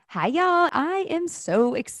Hi, y'all. I am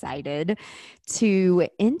so excited to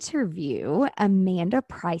interview Amanda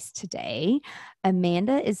Price today.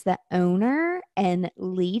 Amanda is the owner and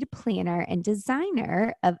lead planner and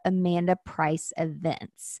designer of Amanda Price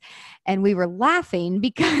Events. And we were laughing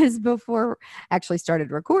because before I actually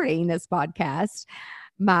started recording this podcast,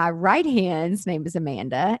 my right hand's name is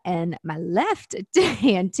Amanda, and my left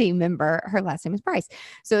hand team member, her last name is Price.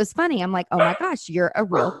 So it's funny. I'm like, oh my gosh, you're a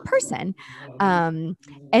real person. Um,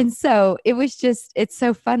 and so it's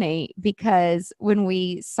so funny because when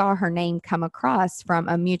we saw her name come across from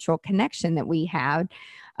a mutual connection that we had,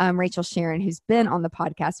 Rachel Sharon, who's been on the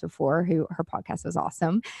podcast before, who her podcast was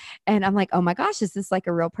awesome. And I'm like, oh my gosh, is this like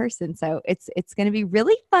a real person? So it's going to be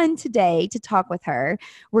really fun today to talk with her.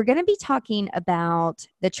 We're going to be talking about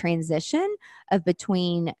the transition of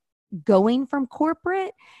between going from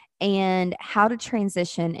corporate and how to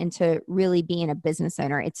transition into really being a business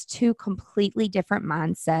owner. It's two completely different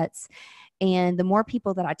mindsets. And the more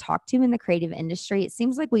people that I talk to in the creative industry, it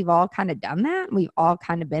seems like we've all kind of done that. We've all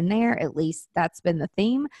kind of been there. At least that's been the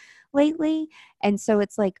theme lately. And so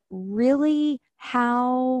it's like, really,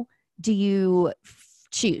 how do you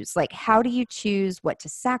choose? Like, how do you choose what to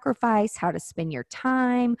sacrifice, how to spend your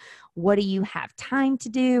time? What do you have time to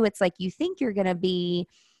do? It's like you think you're going to be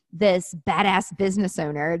this badass business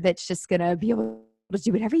owner that's just going to be able to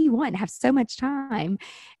do whatever you want and have so much time.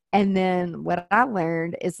 And then what I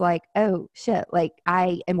learned is like, oh shit, like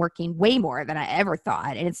I am working way more than I ever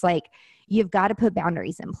thought. And it's like, you've got to put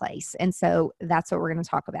boundaries in place. And so that's what we're going to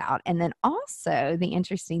talk about. And then also the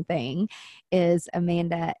interesting thing is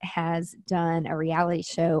Amanda has done a reality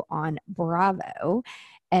show on Bravo.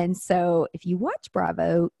 And so if you watch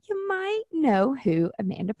Bravo, you might know who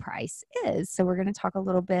Amanda Price is. So we're going to talk a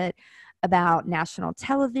little bit about national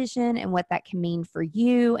television and what that can mean for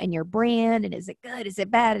you and your brand. And is it good? Is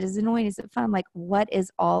it bad? Is it annoying? Is it fun? Like, what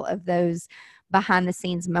is all of those behind the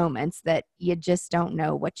scenes moments that you just don't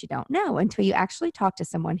know what you don't know until you actually talk to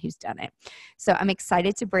someone who's done it? So I'm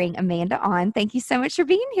excited to bring Amanda on. Thank you so much for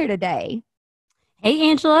being here today. Hey,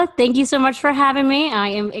 Angela. Thank you so much for having me. I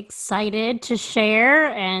am excited to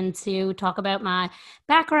share and to talk about my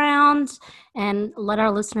background and let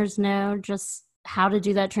our listeners know just how to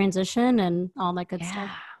do that transition and all that good stuff.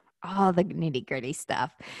 Yeah. All the nitty gritty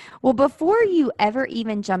stuff. Well, before you ever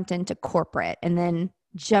even jumped into corporate and then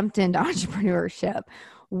jumped into entrepreneurship,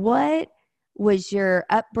 what was your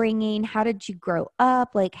upbringing? How did you grow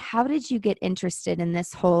up? Like, how did you get interested in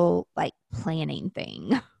this whole like planning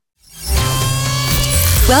thing?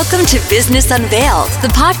 Welcome to Business Unveiled, the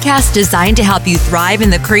podcast designed to help you thrive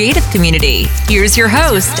in the creative community. Here's your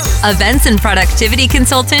host, events and productivity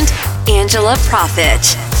consultant, Angela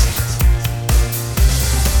Profit.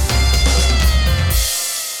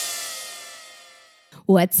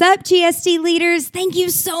 What's up, GSD leaders? Thank you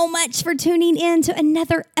so much for tuning in to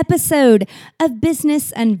another episode of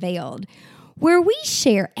Business Unveiled, where we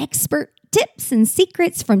share expert tips and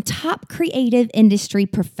secrets from top creative industry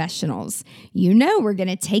professionals. You know, we're going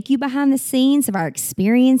to take you behind the scenes of our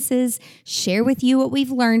experiences, share with you what we've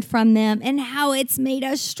learned from them, and how it's made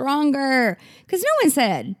us stronger. Because no one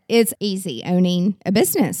said it's easy owning a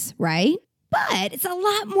business, right? But it's a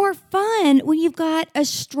lot more fun when you've got a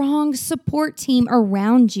strong support team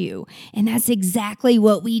around you. And that's exactly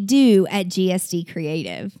what we do at GSD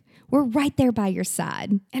Creative. We're right there by your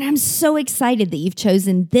side. And I'm so excited that you've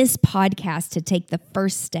chosen this podcast to take the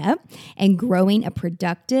first step in growing a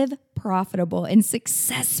productive, profitable, and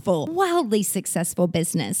successful, wildly successful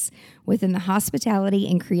business within the hospitality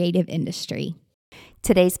and creative industry.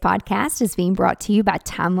 Today's podcast is being brought to you by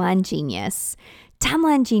Timeline Genius.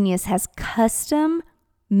 Timeline Genius has custom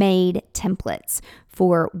made templates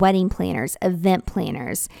for wedding planners, event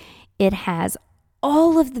planners. It has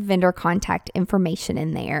all of the vendor contact information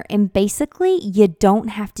in there. And basically, you don't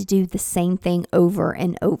have to do the same thing over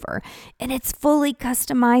and over. And it's fully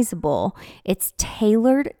customizable. It's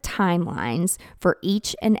tailored timelines for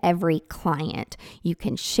each and every client. You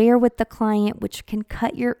can share with the client, which can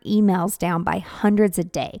cut your emails down by hundreds a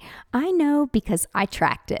day. I know because I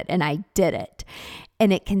tracked it and I did it.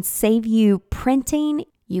 And it can save you printing.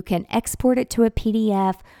 You can export it to a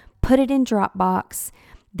PDF, put it in Dropbox.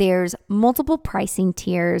 There's multiple pricing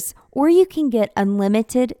tiers, or you can get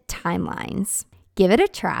unlimited timelines. Give it a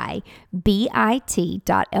try, bit.ly/AP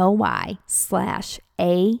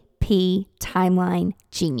Timeline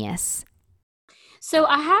Genius. So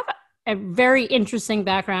I have a very interesting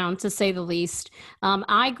background, to say the least.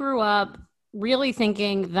 I grew up really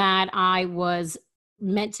thinking that I was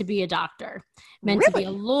meant to be a doctor, meant to be a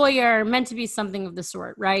Really? lawyer, meant to be something of the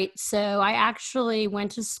sort, right? So I actually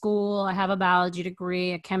went to school. I have a biology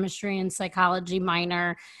degree, a chemistry and psychology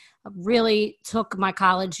minor. I really took my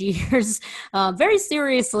college years very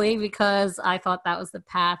seriously because I thought that was the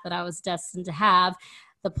path that I was destined to have.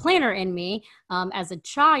 The planner in me, as a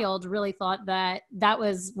child, really thought that that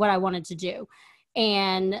was what I wanted to do.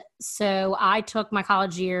 And so I took my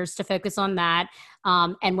college years to focus on that.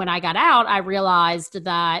 And when I got out, I realized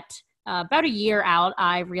that about a year out,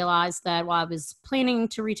 I realized that while I was planning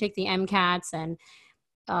to retake the MCATs and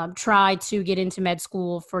try to get into med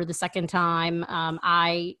school for the second time,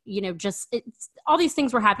 all these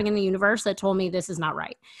things were happening in the universe that told me this is not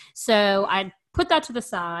right. So I put that to the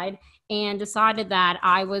side and decided that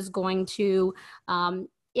I was going to,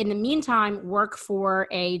 in the meantime, work for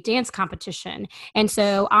a dance competition. And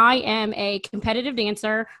so I am a competitive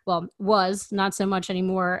dancer. Well, was not so much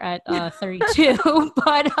anymore at 32,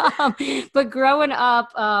 but growing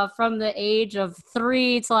up from the age of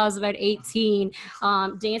 3 till I was about 18,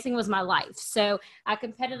 dancing was my life. So I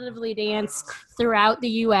competitively danced throughout the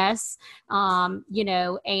U.S.,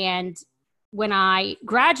 and when I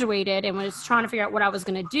graduated and was trying to figure out what I was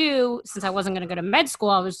going to do, since I wasn't going to go to med school,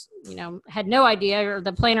 I was, had no idea, or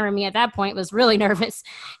the planner in me at that point was really nervous.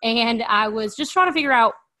 And I was just trying to figure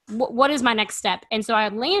out what is my next step. And so I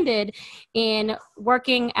landed in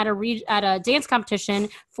working at a dance competition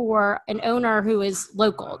for an owner who is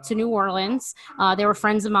local to New Orleans. They were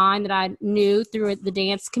friends of mine that I knew through the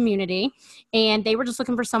dance community. And they were just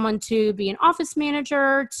looking for someone to be an office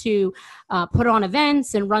manager, to put on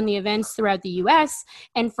events and run the events throughout the U.S.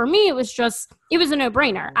 And for me, it was a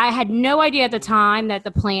no-brainer. I had no idea at the time that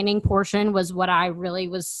the planning portion was what I really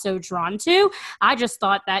was so drawn to. I just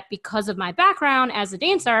thought that because of my background as a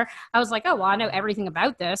dancer, I was like, oh, well, I know everything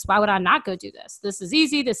about this. Why would I not go do this? This is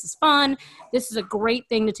easy. This is fun. This is a great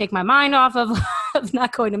thing to take my mind off of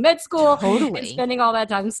not going to med school and spending all that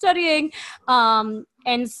time studying. And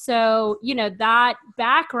so, that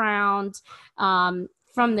background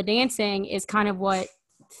from the dancing is kind of what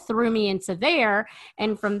threw me into there.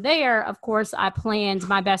 And from there, of course, I planned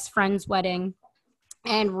my best friend's wedding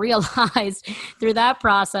and realized through that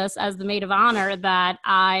process as the maid of honor that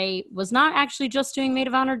I was not actually just doing maid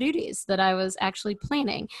of honor duties, that I was actually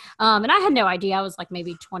planning. And I had no idea. I was like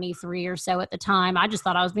maybe 23 or so at the time. I just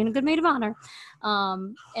thought I was being a good maid of honor.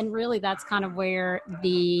 And really that's kind of where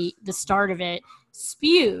the start of it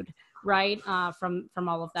spewed, right? From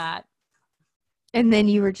all of that. And then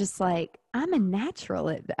you were just like, I'm a natural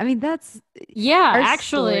at that. I mean, our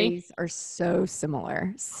actually stories are so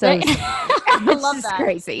similar. So I love that.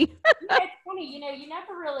 Crazy. It's funny,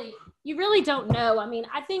 you really don't know. I mean,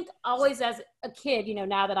 I think always as a kid,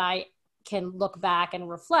 now that I can look back and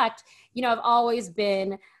reflect, I've always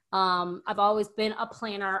been a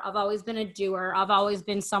planner. I've always been a doer. I've always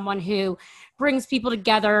been someone who brings people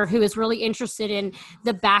together, who is really interested in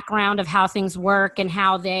the background of how things work and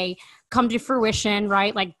how they come to fruition,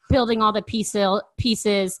 right? Like building all the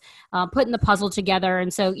pieces, putting the puzzle together.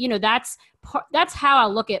 And so, that's how I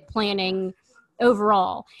look at planning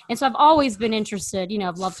overall. And so I've always been interested,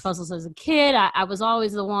 I've loved puzzles as a kid. I was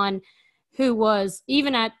always the one who was,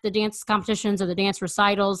 even at the dance competitions or the dance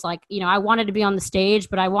recitals, like, I wanted to be on the stage,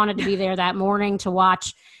 but I wanted to be there that morning to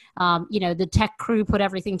watch, the tech crew put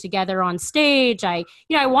everything together on stage. I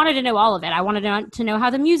wanted to know all of it. I wanted to know how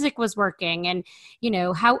the music was working and,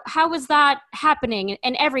 how was that happening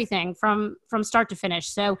and everything from start to finish.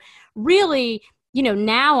 So really,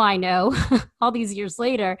 now I know all these years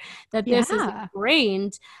later that this is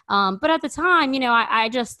ingrained. But at the time, I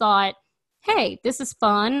just thought, hey, this is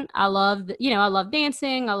fun. I love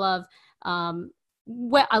dancing. I love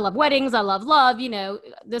weddings. I love love.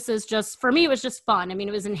 This is just, for me, it was just fun. I mean,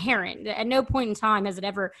 it was inherent. At no point in time has it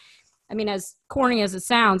ever, as corny as it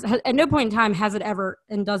sounds, at no point in time has it ever,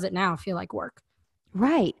 and does it now, feel like work.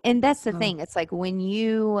 Right. And that's the thing. It's like when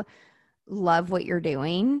you love what you're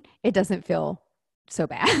doing, it doesn't feel so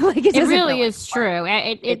bad. Like it really is true.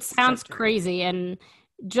 It sounds crazy. And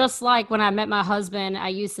just like when I met my husband, I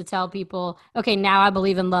used to tell people, okay, now I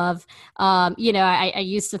believe in love. I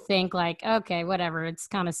used to think like, okay, whatever. It's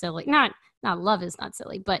kind of silly. Not love is not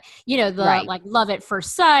silly, but like love at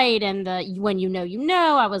first sight and when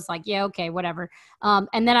I was like, yeah, okay, whatever. And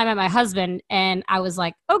then I met my husband and I was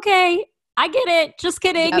like, okay, I get it. Just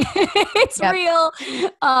kidding. Yep. It's real.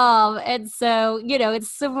 And so,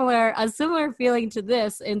 it's a similar feeling to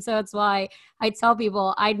this. And so it's why I tell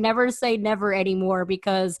people I never say never anymore,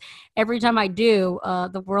 because every time I do,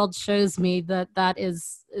 the world shows me that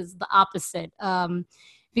is the opposite.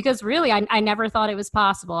 because really, I never thought it was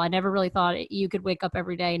possible. I never really thought you could wake up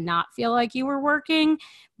every day and not feel like you were working.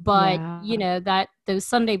 But, Yeah. that those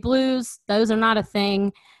Sunday blues, those are not a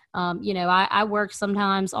thing. I work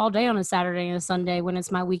sometimes all day on a Saturday and a Sunday when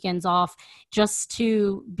it's my weekends off, just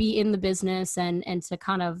to be in the business and to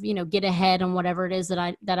kind of, get ahead on whatever it is that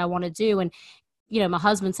I want to do. And, my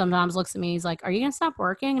husband sometimes looks at me, he's like, are you going to stop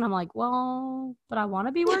working? And I'm like, well, but I want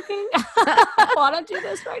to be working. I want to do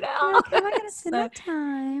this right now. Like, how am I going to spend So, that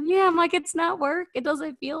time? yeah, I'm like, it's not work. It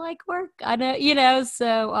doesn't feel like work. I know,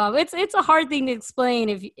 so it's a hard thing to explain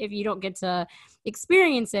if you don't get to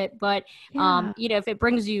experience it. But, Yeah. if it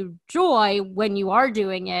brings you joy when you are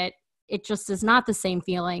doing it, it just is not the same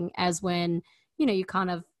feeling as when, you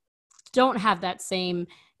kind of don't have that same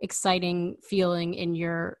exciting feeling in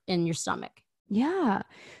your stomach. Yeah.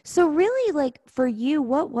 So really, like, for you,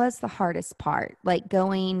 what was the hardest part? Like,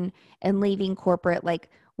 going and leaving corporate, like,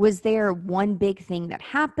 was there one big thing that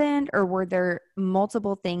happened, or were there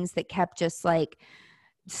multiple things that kept just like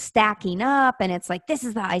stacking up and it's like, this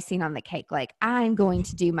is the icing on the cake. Like, I'm going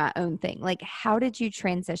to do my own thing. Like, how did you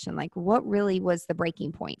transition? Like, what really was the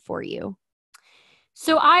breaking point for you?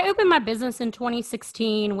 So I opened my business in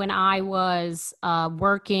 2016 when I was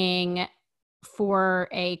working for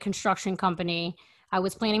a construction company. I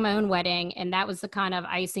was planning my own wedding, and that was the kind of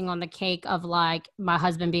icing on the cake of like my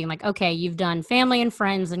husband being like, okay, you've done family and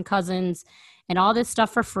friends and cousins and all this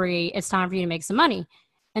stuff for free. It's time for you to make some money.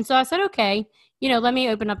 And so I said, okay, let me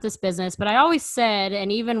open up this business. But I always said,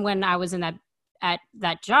 and even when I was at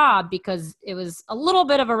that job, because it was a little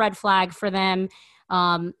bit of a red flag for them.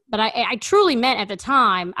 But I truly meant at the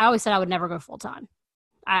time, I always said I would never go full time.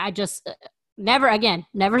 I just never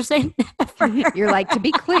say never. You're like, to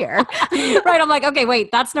be clear. Right. I'm like, okay,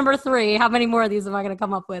 wait, that's number 3. How many more of these am I going to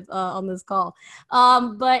come up with on this call?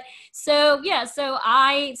 But so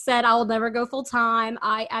I said I will never go full time.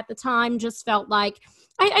 I, at the time, just felt like,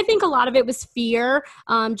 I think a lot of it was fear,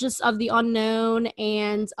 just of the unknown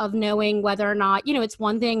and of knowing whether or not, it's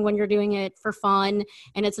one thing when you're doing it for fun,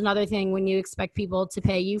 and it's another thing when you expect people to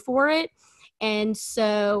pay you for it. And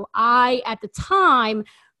so I, at the time,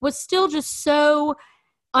 was still just so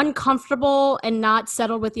uncomfortable and not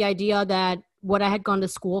settled with the idea that what I had gone to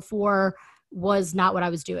school for was not what I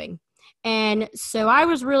was doing. And so I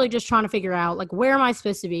was really just trying to figure out, like, where am I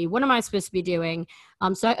supposed to be? What am I supposed to be doing?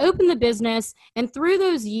 So I opened the business, and through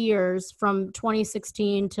those years from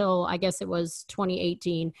 2016 till I guess it was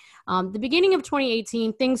 2018, the beginning of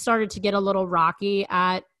 2018, things started to get a little rocky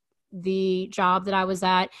at the job that I was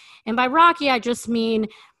at. And by rocky, I just mean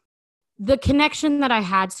the connection that I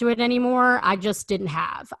had to it anymore, I just didn't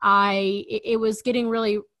have. It was getting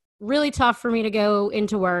really, really tough for me to go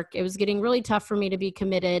into work. It was getting really tough for me to be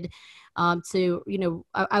committed to,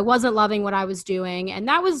 I wasn't loving what I was doing. And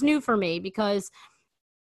that was new for me because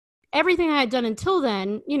everything I had done until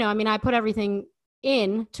then, I put everything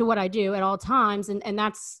in to what I do at all times. And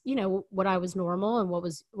that's, what I was normal and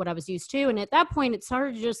what I was used to. And at that point, it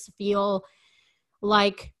started to just feel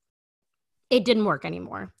like it didn't work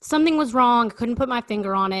anymore. Something was wrong. Couldn't put my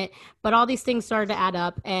finger on it, but all these things started to add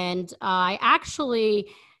up. And I actually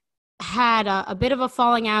had a bit of a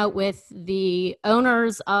falling out with the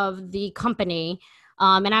owners of the company.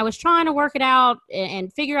 And I was trying to work it out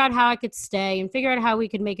and figure out how I could stay and figure out how we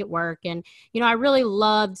could make it work. And, I really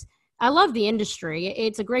I love the industry.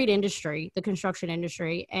 It's a great industry, the construction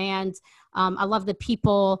industry. And I love the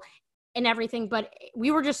people and everything, but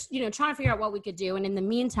we were just, trying to figure out what we could do. And in the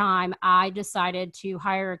meantime, I decided to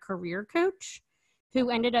hire a career coach who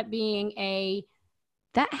ended up being a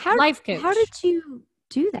life coach. How did you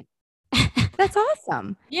do that? That's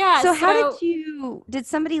awesome. Yeah. So how did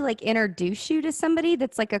somebody like introduce you to somebody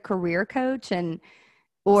that's like a career coach,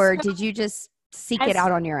 or did you just seek it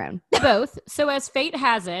out on your own? Both. So as fate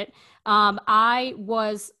has it, I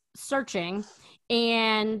was searching,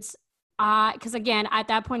 and because again, at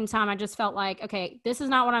that point in time, I just felt like, okay, this is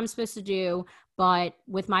not what I'm supposed to do. But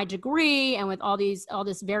with my degree and with all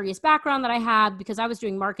this various background that I had, because I was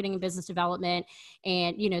doing marketing and business development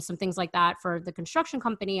and, some things like that for the construction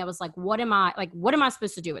company, I was like, what am I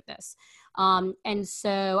supposed to do with this? And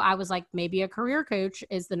so I was like, maybe a career coach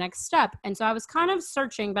is the next step. And so I was kind of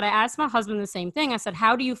searching, but I asked my husband the same thing. I said,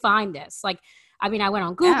 how do you find this? Like, I went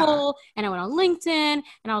on Google and I went on LinkedIn,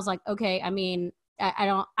 and I was like, okay, I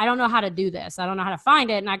don't know how to do this. I don't know how to find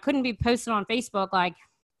it. And I couldn't be posting on Facebook like,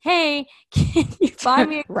 hey, can you find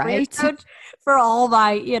me a career coach for all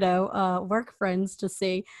my, work friends to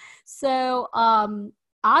see? So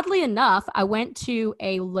oddly enough, I went to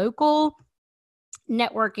a local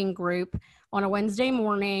networking group on a Wednesday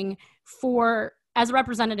morning as a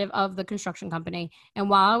representative of the construction company. And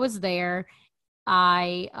while I was there,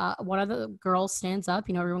 one of the girls stands up,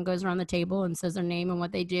 everyone goes around the table and says their name and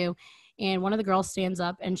what they do. And one of the girls stands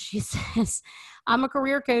up and she says, I'm a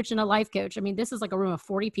career coach and a life coach. I mean, this is like a room of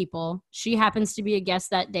 40 people. She happens to be a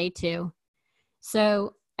guest that day too.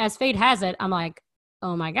 So as fate has it, I'm like,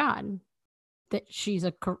 oh my God, that she's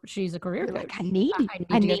a career coach. Like, I need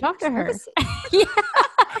to go talk to her. Yeah.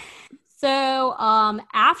 So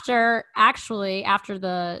after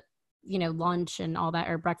the lunch and all that,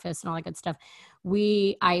 or breakfast and all that good stuff,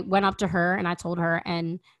 I went up to her and I told her,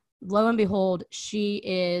 and lo and behold, she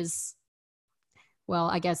is, well,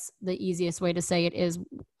 I guess the easiest way to say it is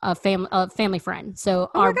a family friend. So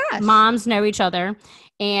our moms know each other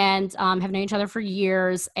and have known each other for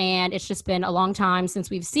years. And it's just been a long time since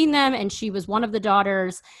we've seen them. And she was one of the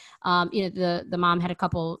daughters. The mom had a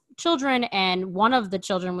couple children, and one of the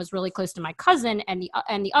children was really close to my cousin, and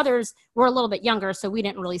the others were a little bit younger. So we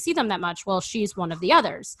didn't really see them that much. Well, she's one of the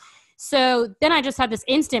others. So then I just had this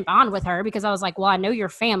instant bond with her because I was like, well, I know your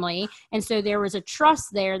family. And so there was a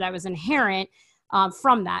trust there that was inherent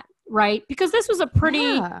from that, right? Because this was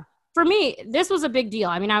for me, this was a big deal.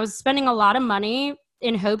 I mean, I was spending a lot of money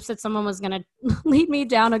in hopes that someone was going to lead me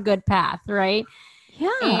down a good path, right? Yeah.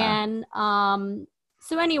 And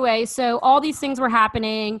so anyway, so all these things were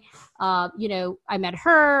happening. I met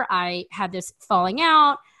her. I had this falling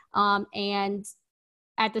out. And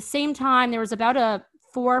at the same time, there was about a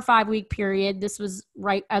 4 or 5 week period. This was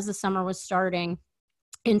right as the summer was starting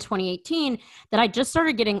in 2018, that I just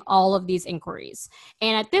started getting all of these inquiries.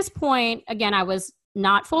 And at this point, again, I was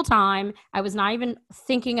not full-time. I was not even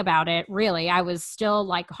thinking about it, really. I was still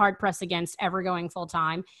like hard pressed against ever going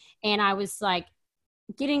full-time. And I was like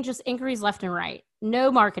getting just inquiries left and right.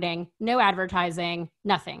 No marketing, no advertising,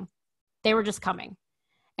 nothing. They were just coming.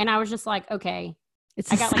 And I was just like, okay,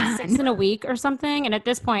 I got like 6 in a week or something. And at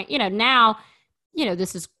this point, now,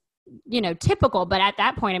 this is typical, but at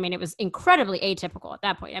that point, I mean, it was incredibly atypical at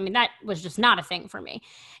that point. I mean, that was just not a thing for me.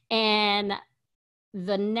 And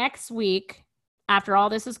the next week, after all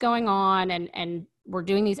this is going on and we're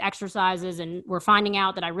doing these exercises and we're finding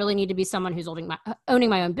out that I really need to be someone who's owning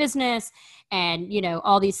my own business and,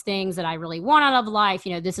 all these things that I really want out of life,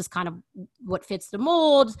 this is kind of what fits the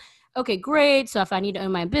mold. Okay, great. So if I need to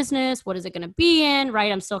own my own business, what is it going to be in? Right.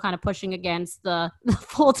 I'm still kind of pushing against the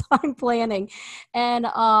full-time planning. And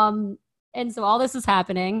so all this is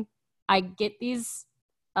happening. I get these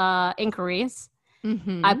inquiries.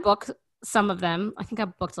 Mm-hmm. I book some of them. I think I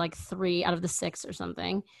booked like 3 out of the 6 or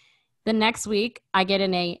something. The next week, I get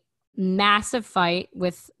in a massive fight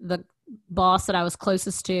with the boss that I was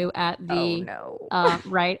closest to at the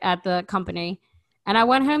at the company. And I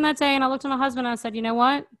went home that day and I looked at my husband and I said, you know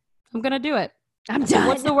what? I'm going to do it. I'm done.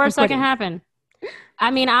 What's the worst that can happen? I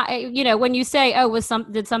mean, when you say,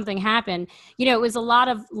 did something happen? It was a lot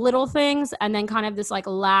of little things. And then kind of this like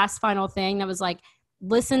last final thing that was like,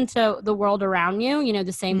 listen to the world around you.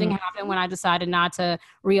 The same thing happened when I decided not to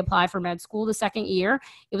reapply for med school the second year.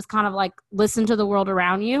 It was kind of like, listen to the world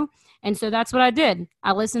around you. And so that's what I did.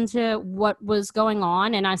 I listened to what was going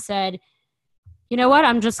on and I said, you know what?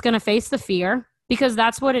 I'm just going to face the fear. Because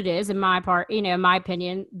that's what it is in my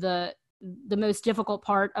opinion, the most difficult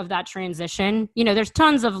part of that transition. There's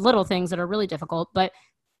tons of little things that are really difficult, but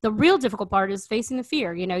the real difficult part is facing the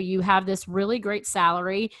fear. You have this really great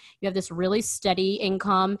salary, you have this really steady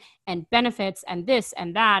income and benefits and this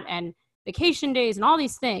and that and vacation days and all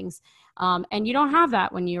these things. And you don't have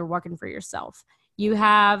that when you're working for yourself. You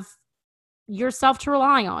have yourself to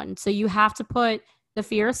rely on. So you have to put the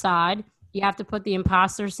fear aside. You have to put the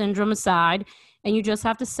imposter syndrome aside. And you just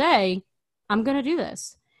have to say, I'm going to do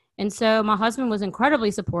this. And so my husband was incredibly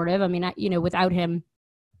supportive. I mean, without him,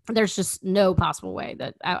 there's just no possible way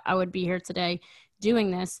that I would be here today doing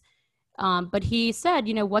this. But he said,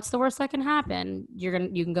 what's the worst that can happen? You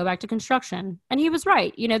can go back to construction. And he was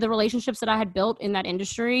right. The relationships that I had built in that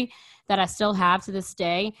industry that I still have to this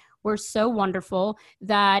day were so wonderful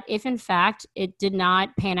that if in fact it did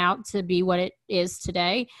not pan out to be what it is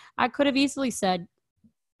today, I could have easily said,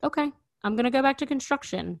 okay, I'm going to go back to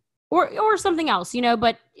construction or something else,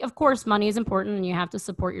 but of course money is important and you have to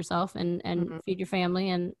support yourself and feed your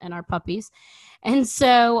family and our puppies. And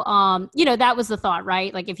so, that was the thought,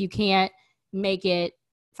 right? Like if you can't make it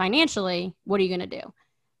financially, what are you going to do?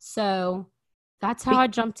 So that's how I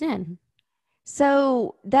jumped in.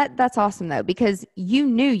 So that's awesome though, because you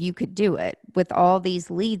knew you could do it with all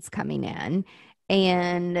these leads coming in,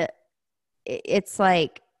 and it's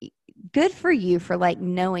like, good for you for like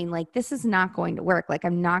knowing like this is not going to work. Like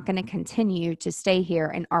I'm not going to continue to stay here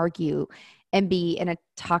and argue and be in a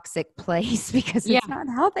toxic place because it's not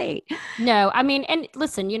healthy. No, I mean, and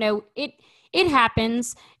listen, it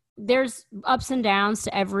happens. there's ups and downs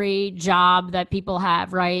to every job that people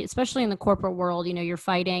have, right? Especially in the corporate world, you're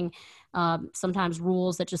fighting sometimes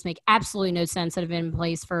rules that just make absolutely no sense that have been in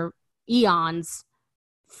place for eons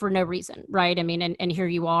for no reason, right? I mean, and here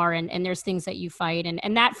you are, and there's things that you fight.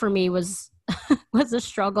 And that for me was was a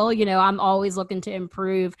struggle. I'm always looking to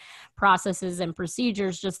improve processes and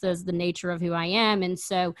procedures just as the nature of who I am. And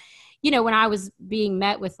so, when I was being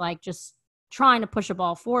met with like just trying to push a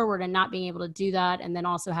ball forward and not being able to do that, and then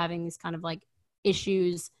also having these kind of like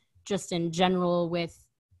issues just in general with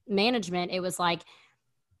management, it was like,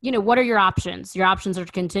 what are your options? Your options are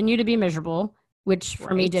to continue to be miserable, which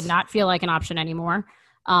for me did not feel like an option anymore.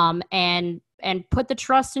 And put the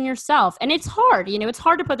trust in yourself. And it's hard, it's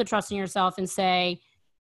hard to put the trust in yourself and say,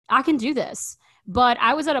 I can do this. But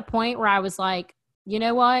I was at a point where I was like, you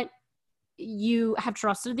know what? You have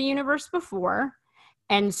trusted the universe before.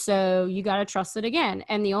 And so you got to trust it again.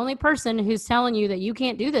 And the only person who's telling you that you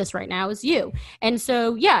can't do this right now is you. And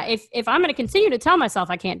so, yeah, if I'm going to continue to tell myself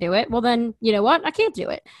I can't do it, well, then you know what? I can't do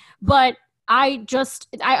it. But I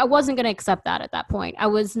wasn't going to accept that at that point. I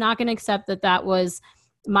was not going to accept that was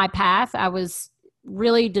my path. I was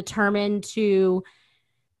really determined to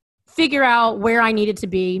figure out where I needed to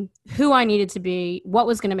be, who I needed to be, what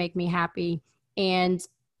was going to make me happy. And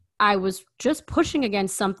I was just pushing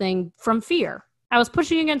against something from fear. I was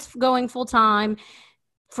pushing against going full time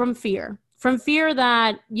from fear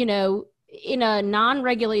that, in a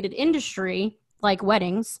non-regulated industry like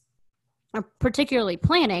weddings, or particularly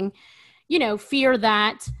planning, fear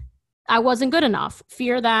that I wasn't good enough,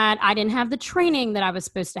 fear that I didn't have the training that I was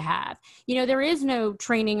supposed to have. There is no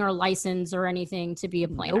training or license or anything to be a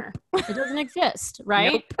planner. Nope. It doesn't exist,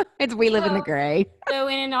 right? Nope. We live in the gray. So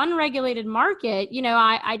in an unregulated market,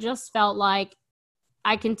 I just felt like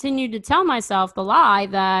I continued to tell myself the lie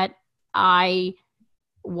that I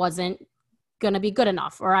wasn't going to be good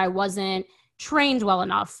enough, or I wasn't trained well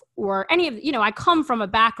enough, or any of, I come from a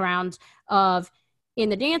background of, in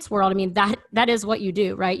the dance world, I mean, that is what you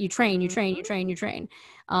do, right? You train. You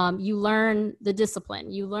learn the discipline.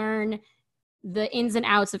 You learn the ins and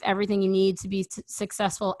outs of everything you need to be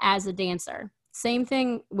successful as a dancer. Same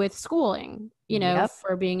thing with schooling,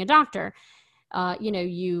 for being a doctor.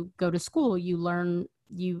 You go to school, you learn,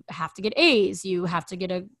 you have to get A's, you have to get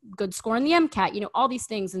a good score in the MCAT, all these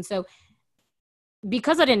things. And so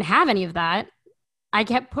because I didn't have any of that, I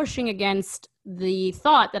kept pushing against the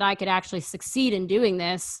thought that I could actually succeed in doing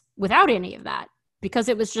this without any of that, because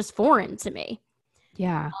it was just foreign to me.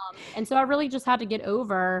 Yeah. And so I really just had to get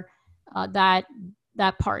over that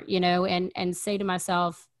part, and say to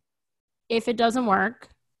myself, if it doesn't work,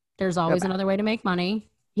 there's always another way to make money.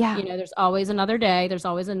 Yeah. There's always another day. There's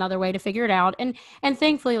always another way to figure it out. And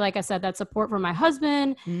thankfully, like I said, that support from my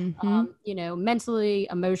husband, mentally,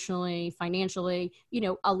 emotionally, financially,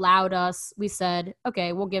 allowed us, we said,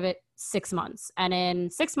 okay, we'll give it 6 months. And in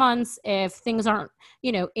 6 months, if things aren't,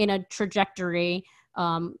 in a trajectory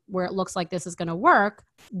where it looks like this is going to work,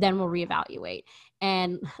 then we'll reevaluate.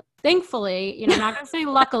 And thankfully, I'm not going to say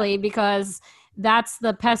luckily, because that's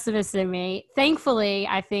the pessimist in me. Thankfully,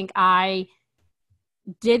 I think I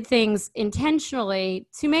did things intentionally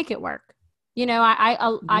to make it work. I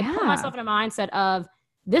put myself in a mindset of,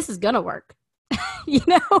 this is going to work,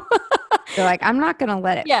 So like, I'm not going to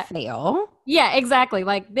let it fail. Yeah, exactly.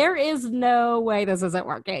 Like, there is no way this isn't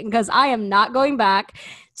working, because I am not going back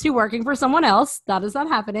to working for someone else. That is not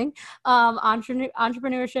happening.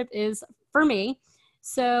 Entrepreneurship is for me.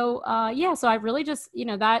 So, so I really just,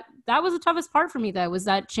 that was the toughest part for me, though, was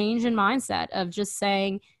that change in mindset of just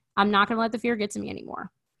saying, I'm not going to let the fear get to me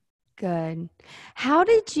anymore. Good. How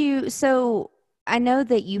did you, so I know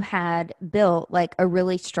that you had built like a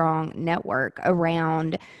really strong network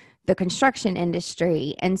around the construction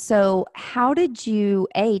industry. And so how did you,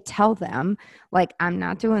 tell them like, I'm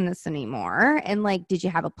not doing this anymore? And like, did you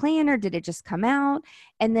have a plan, or did it just come out?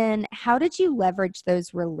 And then how did you leverage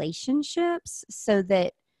those relationships so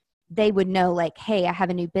that they would know like, hey, I have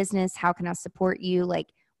a new business. How can I support you? Like,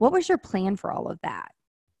 what was your plan for all of that?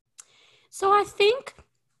 So I think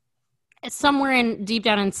somewhere deep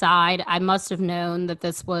down inside, I must have known that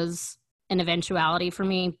this was an eventuality for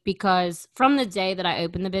me, because from the day that I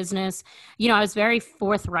opened the business, I was very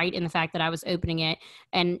forthright in the fact that I was opening it.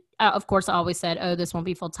 And of course, I always said, oh, this won't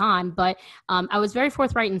be full time. But I was very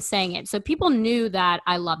forthright in saying it. So people knew that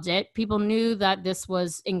I loved it. People knew that this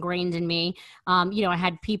was ingrained in me. I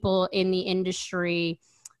had people in the industry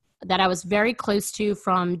that I was very close to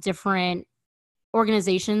from different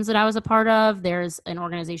organizations that I was a part of. There's an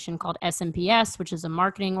organization called SMPS, which is a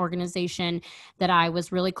marketing organization that I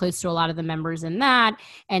was really close to a lot of the members in that.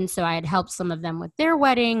 And so I had helped some of them with their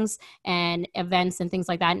weddings and events and things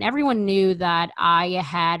like that. And everyone knew that I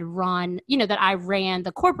had run, that I ran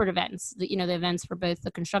the corporate events, the events for both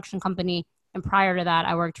the construction company. And prior to that,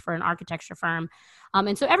 I worked for an architecture firm.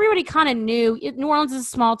 And so everybody kind of knew New Orleans is a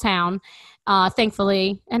small town,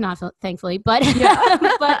 thankfully, and not thankfully, but yeah.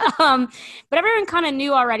 but everyone kind of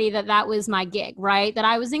knew already that was my gig, right? That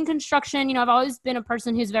I was in construction. I've always been a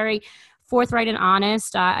person who's very forthright and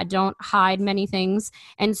honest. I don't hide many things.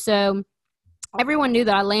 And so everyone knew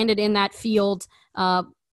that I landed in that field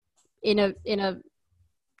in a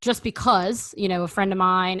just because, a friend of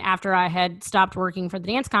mine, after I had stopped working for the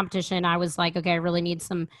dance competition, I was like, okay, I really need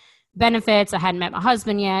some benefits. I hadn't met my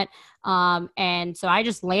husband yet. And so I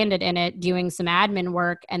just landed in it doing some admin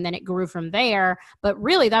work, and then it grew from there. But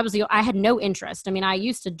really I had no interest. I mean, I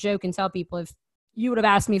used to joke and tell people, if you would have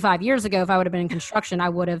asked me 5 years ago if I would have been in construction, I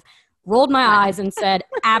would have rolled my eyes and said,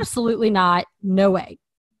 absolutely not, no way.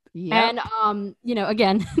 Yep. And,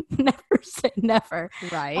 again, never say never.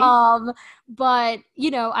 Right. But,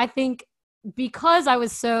 I think because I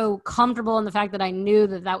was so comfortable in the fact that I knew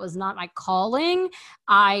that was not my calling,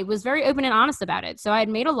 I was very open and honest about it. So I had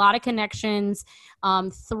made a lot of connections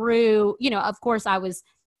through, of course I was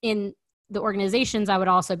in the organizations. I would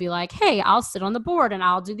also be like, hey, I'll sit on the board and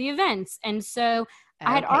I'll do the events. And so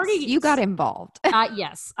I had already... You got involved.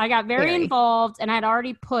 Yes, I got very involved, and I had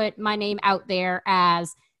already put my name out there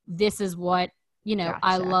as, this is what, gotcha.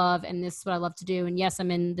 I love, and this is what I love to do. And yes, I'm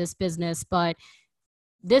in this business, but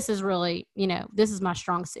this is really, this is my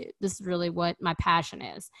strong suit. This is really what my passion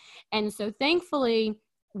is. And so thankfully,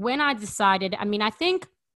 when I decided, I think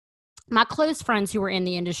my close friends who were in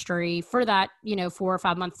the industry for that, 4 or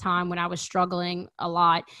 5 months time when I was struggling a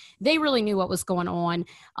lot, they really knew what was going on.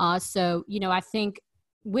 So, I think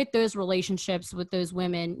with those relationships with those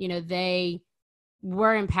women, they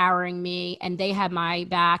were empowering me, and they had my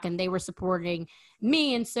back, and they were supporting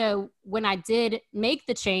me. And so when I did make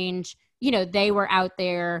the change, they were out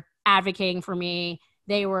there advocating for me.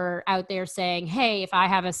 They were out there saying, hey, if I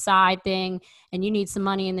have a side thing and you need some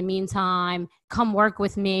money in the meantime, come work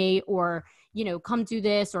with me, or, come do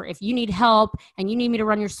this. Or if you need help and you need me to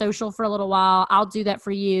run your social for a little while, I'll do that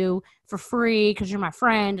for you for free because you're my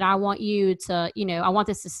friend. And I want you to, I want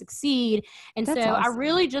this to succeed. And That's awesome. I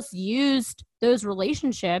really just used those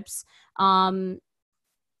relationships to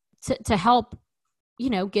help,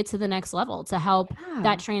 get to the next level, to help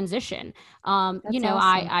that transition. Awesome.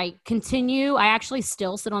 I continue, I actually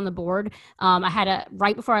still sit on the board.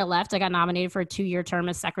 Right before I left, I got nominated for a 2-year term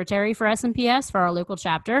as secretary for SMPS for our local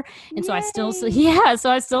chapter. And Yay. So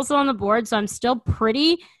I still sit on the board. So I'm still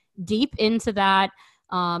pretty deep into that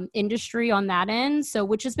industry on that end. So,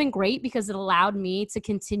 which has been great because it allowed me to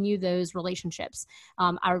continue those relationships.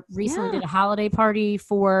 I recently did a holiday party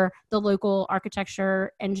for the local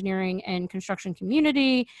architecture, engineering, and construction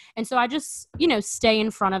community. And so I just, stay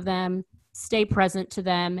in front of them, stay present to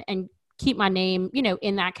them, and keep my name,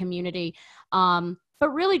 in that community. But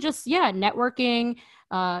really just, networking,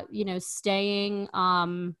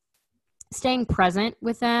 staying present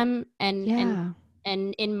with them and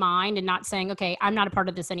in mind, and not saying, okay, I'm not a part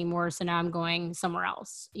of this anymore, so now I'm going somewhere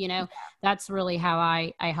else. That's really how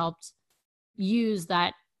I helped use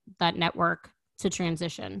that network to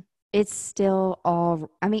transition. It's still a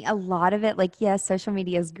lot of it, yes, social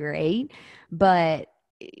media is great, but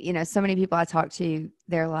so many people I talk to,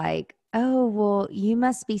 they're like, oh, well, you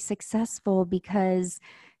must be successful because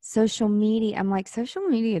social media. I'm like, social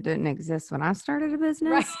media didn't exist when I started a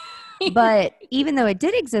business. Right. But even though it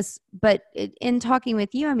did exist, in talking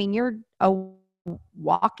with you, you're a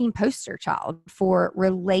walking poster child for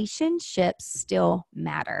relationships still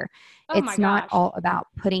matter. It's not all about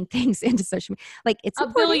putting things into social media. It's a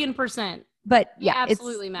billion%. But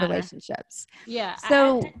absolutely it's matter. Relationships. Yeah.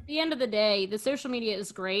 So at the end of the day, the social media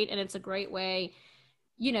is great, and it's a great way,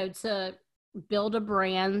 to build a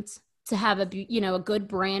brand, to have a good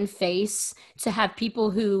brand face, to have people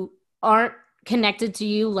who aren't connected to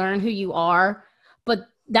you learn who you are. But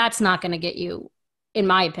that's not going to get you, in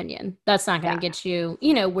my opinion, that's not going to get you,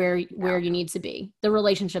 where you need to be. The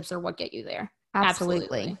relationships are what get you there.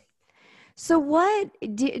 Absolutely. So what,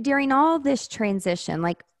 during all this transition,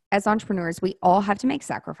 as entrepreneurs, we all have to make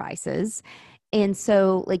sacrifices. And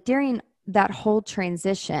so during that whole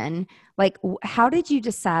transition, how did you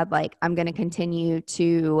decide, I'm going to continue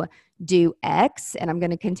to do X and I'm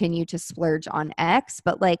going to continue to splurge on X,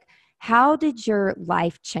 but how did your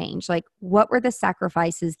life change? What were the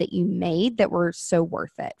sacrifices that you made that were so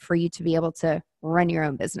worth it for you to be able to run your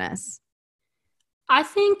own business? I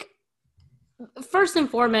think first and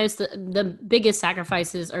foremost, the biggest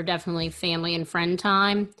sacrifices are definitely family and friend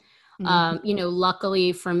time.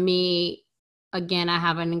 Luckily for me, again, I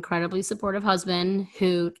have an incredibly supportive husband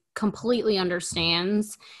who completely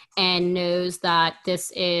understands and knows that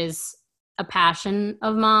this is a passion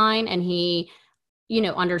of mine, and he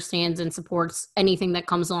understands and supports anything that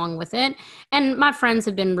comes along with it. And my friends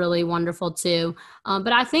have been really wonderful too.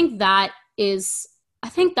 But I think that's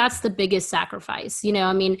the biggest sacrifice,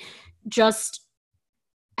 just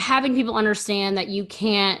having people understand that you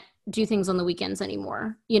can't do things on the weekends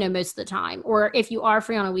anymore, most of the time. Or if you are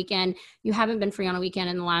free on a weekend, you haven't been free on a weekend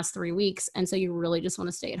in the last 3 weeks. And so you really just want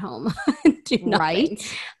to stay at home, do nothing.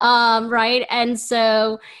 Right. Right. And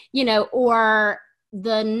so, or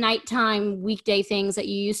the nighttime weekday things that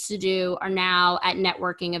you used to do are now at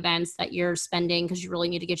networking events that you're spending because you really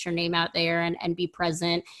need to get your name out there and be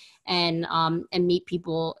present and meet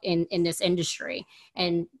people in this industry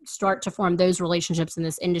and start to form those relationships in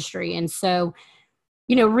this industry. And so,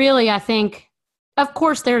 really, I think, of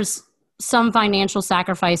course, there's some financial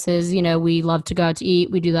sacrifices. We love to go out to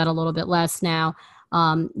eat. We do that a little bit less now,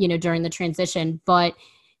 during the transition. But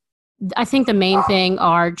I think the main thing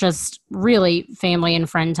are just really family and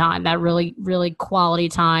friend time, that really, really quality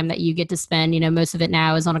time that you get to spend. Most of it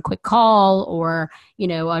now is on a quick call or,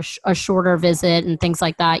 a shorter visit and things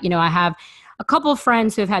like that. I have a couple of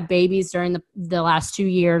friends who have had babies during the last 2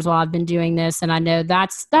 years while I've been doing this. And I know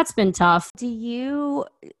that's been tough.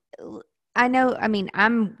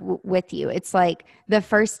 I'm with you. It's like the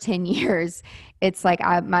first 10 years, it's like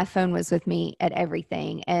my phone was with me at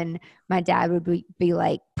everything. And my dad would be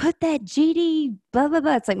like, put that GD, blah, blah,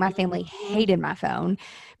 blah. It's like my family hated my phone.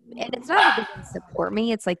 And it's not that they didn't support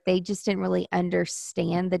me. It's like they just didn't really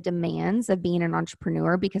understand the demands of being an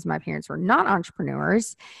entrepreneur because my parents were not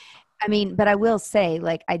entrepreneurs. But I will say,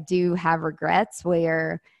 like, I do have regrets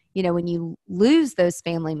where, when you lose those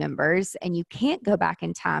family members and you can't go back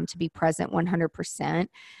in time to be present 100%.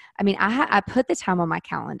 I put the time on my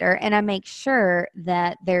calendar and I make sure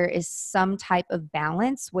that there is some type of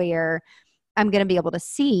balance where I'm going to be able to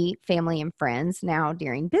see family and friends. Now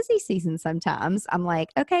during busy season, sometimes I'm like,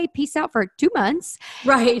 okay, peace out for 2 months.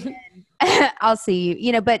 Right. I'll see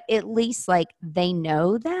you, but at least like they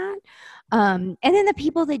know that. And then the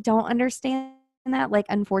people that don't understand that, like,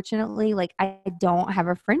 unfortunately, like I don't have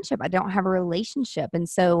a friendship. I don't have a relationship. And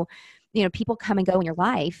so, people come and go in your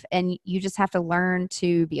life and you just have to learn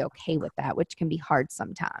to be okay with that, which can be hard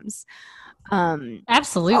sometimes.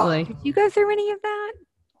 Absolutely. Did you go through any of that?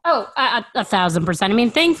 Oh,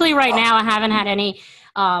 1,000%. Thankfully right now I haven't had any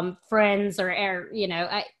friends or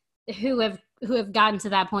who have gotten to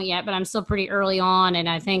that point yet, but I'm still pretty early on. And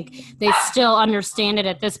I think they still understand it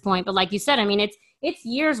at this point. But like you said, it's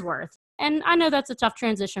years worth. And I know that's a tough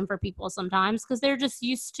transition for people sometimes because they're just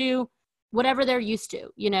used to whatever they're used to,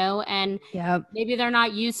 and maybe they're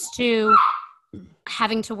not used to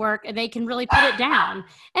having to work and they can really put it down.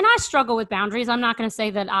 And I struggle with boundaries. I'm not going to say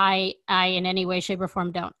that I in any way, shape or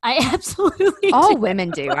form don't. I absolutely All do.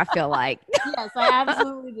 women do, I feel like. Yes, I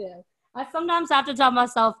absolutely do. I sometimes have to tell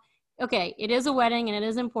myself, okay, it is a wedding and it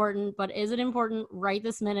is important, but is it important right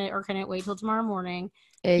this minute or can it wait till tomorrow morning?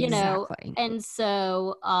 Exactly. And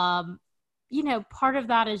so, part of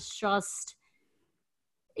that is just,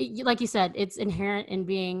 like you said, it's inherent in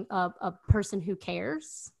being a person who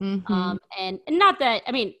cares. Mm-hmm. And not that,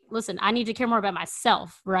 listen, I need to care more about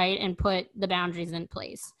myself, right? And put the boundaries in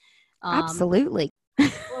place. Absolutely.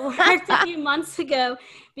 Worked a few months ago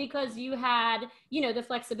because you had, the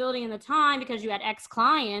flexibility and the time because you had X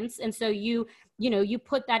clients. And so you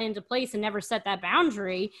put that into place and never set that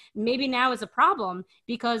boundary. Maybe now is a problem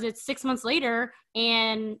because it's 6 months later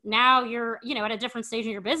and now you're, at a different stage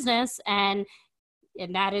in your business and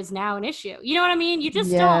that is now an issue. You know what I mean? You just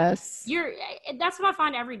yes. That's what I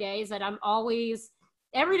find every day is that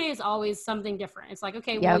every day is always something different. It's like,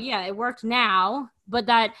 okay, well, yeah, it worked now, but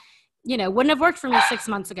that, wouldn't have worked for me 6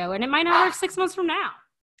 months ago and it might not work 6 months from now.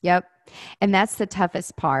 Yep. And that's the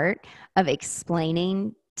toughest part of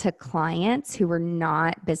explaining to clients who are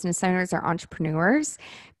not business owners or entrepreneurs,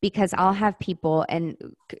 because I'll have people,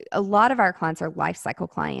 and a lot of our clients are life cycle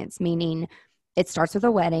clients, meaning it starts with a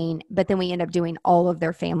wedding, but then we end up doing all of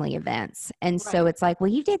their family events. And so it's like, well,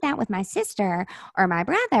 you did that with my sister or my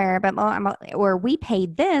brother, but or we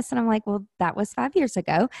paid this. And I'm like, well, that was 5 years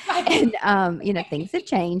ago. And, things have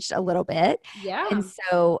changed a little bit. Yeah. And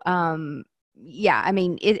so,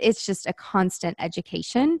 it's just a constant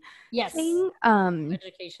education thing.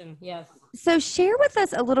 Education. Yes. So share with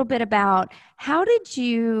us a little bit about how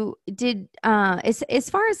as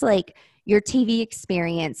far as like your TV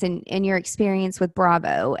experience and your experience with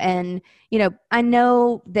Bravo. And, I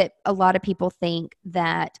know that a lot of people think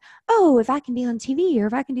that, oh, if I can be on TV or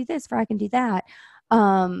if I can do this or I can do that,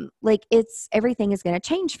 like everything is going to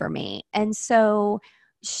change for me. And so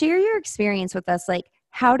share your experience with us. Like,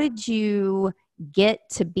 how did you get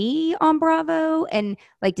to be on Bravo? And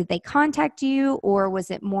like, did they contact you, or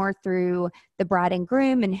was it more through the bride and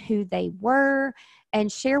groom and who they were?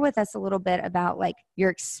 And share with us a little bit about like your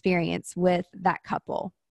experience with that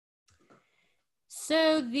couple.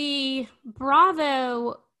 So the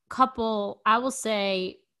Bravo couple, I will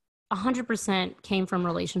say 100% came from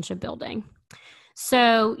relationship building.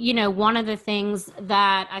 So, one of the things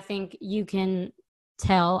that I think you can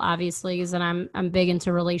tell, obviously, is that I'm big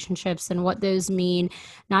into relationships and what those mean,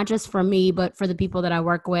 not just for me, but for the people that I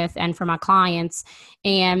work with and for my clients.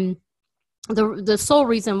 And the sole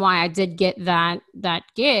reason why I did get that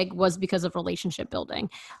gig was because of relationship building,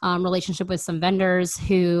 relationship with some vendors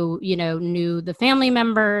who, knew the family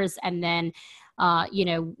members. And then,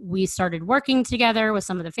 we started working together with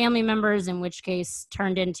some of the family members, in which case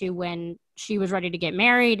turned into when she was ready to get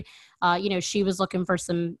married. She was looking for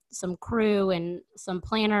some crew and some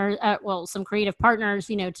planners, some creative partners,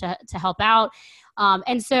 to help out.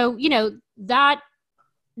 And so, that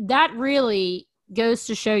really goes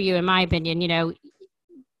to show you, in my opinion,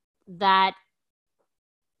 that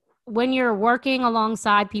when you're working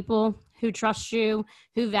alongside people who trust you,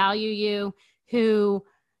 who value you, who,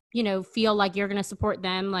 feel like you're going to support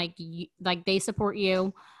them, like they support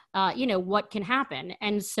you, what can happen.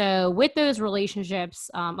 And so with those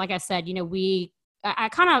relationships, like I said,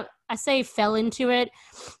 I say fell into it.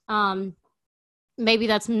 Maybe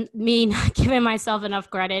that's me not giving myself enough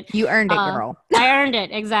credit. You earned it, girl. I earned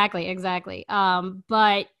it. Exactly.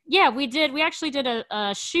 But yeah, we actually did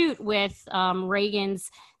a shoot with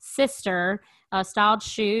Reagan's sister, a styled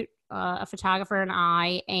shoot, a photographer and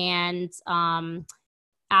I. And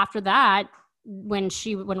after that, when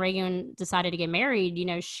Reagan decided to get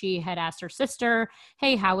married, she had asked her sister,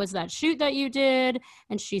 hey, how was that shoot that you did?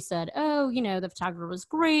 And she said, oh, the photographer was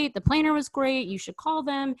great. The planner was great. You should call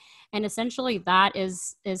them. And essentially that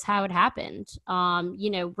is how it happened.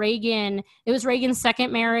 Reagan, it was Reagan's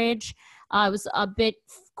second marriage. It was a bit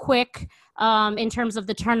quick in terms of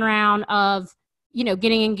the turnaround of,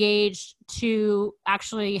 getting engaged to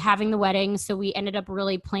actually having the wedding. So we ended up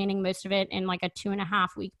really planning most of it in like a 2.5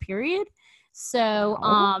 week period. So,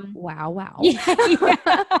 wow.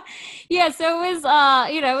 Yeah. So it was,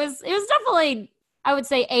 it was definitely, I would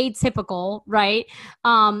say, atypical. Right.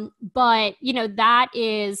 But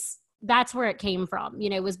that's where it came from,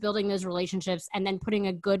 it was building those relationships and then putting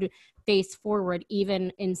a good face forward,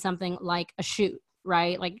 even in something like a shoot,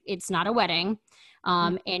 right? Like it's not a wedding.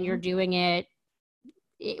 And you're doing it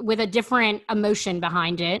with a different emotion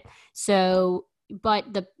behind it. So, but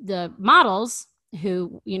the models,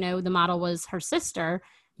 who, the model was her sister,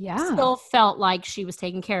 still felt like she was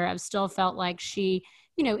taken care of, still felt like she,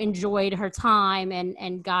 enjoyed her time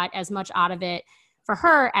and got as much out of it for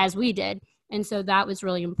her as we did. And so that was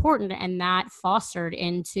really important. And that fostered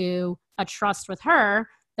into a trust with her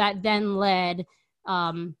that then led,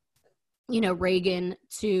 Reagan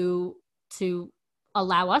to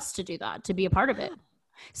allow us to do that, to be a part of it.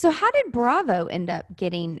 So how did Bravo end up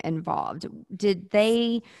getting involved? Did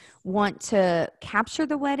they want to capture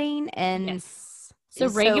the wedding? And yes. So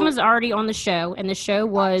Reagan was already on the show, and the show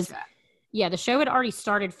was, the show had already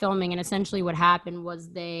started filming. And essentially what happened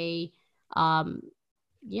was they,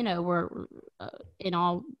 were in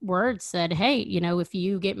all words said, hey, if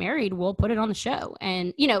you get married, we'll put it on the show.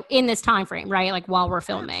 And, in this time frame, right? Like while we're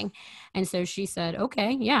filming. And so she said,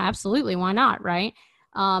 okay, yeah, absolutely. Why not? Right.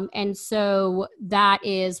 And so that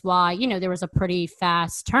is why, there was a pretty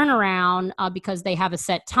fast turnaround because they have a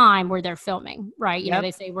set time where they're filming, right?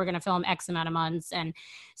 They say we're going to film X amount of months. And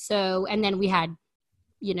so, and then we had,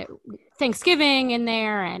 Thanksgiving in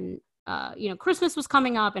there and, Christmas was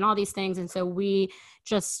coming up and all these things. And so we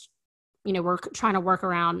just, we're trying to work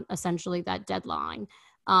around essentially that deadline.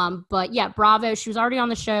 But yeah, Bravo, she was already on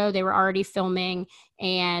the show. They were already filming,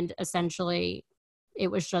 and essentially it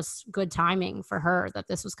was just good timing for her that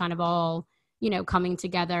this was kind of all, coming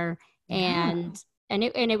together. And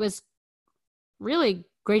it was really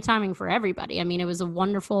great timing for everybody. I mean, it was a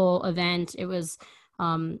wonderful event. It was,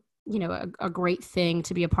 a great thing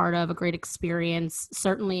to be a part of, a great experience,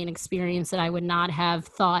 certainly an experience that I would not have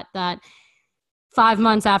thought that 5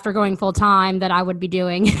 months after going full time that I would be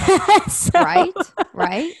doing.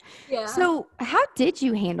 Right. Yeah. So how did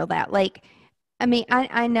you handle that? Like, I mean,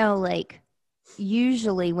 I know like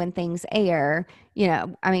usually when things air,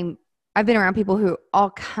 I've been around people who, all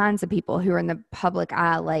kinds of people who are in the public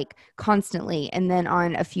eye, like constantly, and then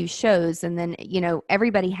on a few shows. And then, you know,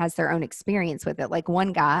 everybody has their own experience with it. Like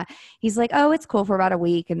one guy, he's like, oh, it's cool for about a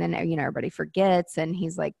week. And then, you know, everybody forgets. And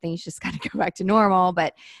he's like, things just got to go back to normal.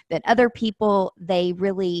 But then other people, they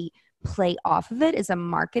really play off of it as a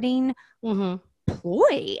marketing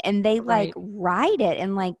ploy. And they like ride it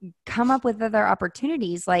and like come up with other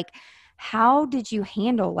opportunities. Like, how did you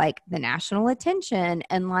handle like the national attention,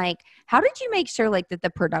 and like how did you make sure like that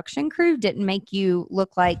the production crew didn't make you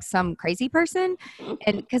look like some crazy person?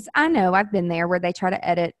 And because I know I've been there where they try to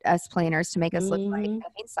edit us planners to make us look like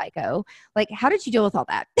psycho. Like, how did you deal with all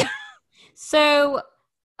that? So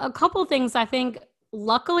a couple things. I think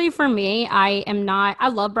luckily for me, I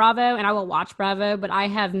love Bravo and I will watch Bravo, but I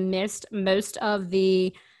have missed most of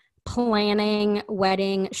the planning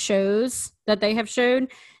wedding shows that they have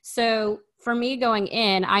showed. So for me going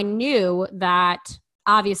in, I knew that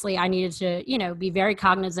obviously I needed to, you know, be very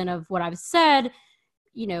cognizant of what I've said,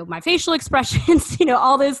 you know, my facial expressions, you know,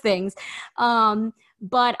 all those things.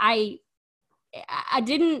 But I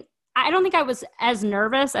don't think I was as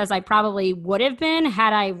nervous as I probably would have been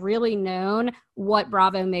had I really known what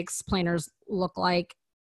Bravo makes planners look like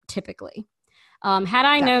typically. Had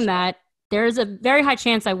I known that, there's a very high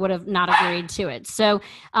chance I would have not agreed to it. So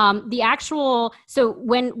when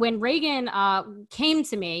Reagan came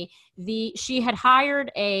to me, she had hired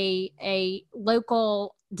a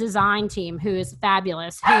local design team who is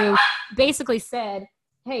fabulous, who basically said,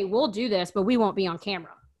 hey, we'll do this, but we won't be on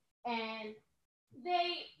camera. And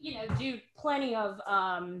they, you know, do plenty of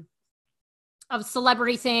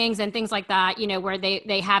celebrity things and things like that, you know, where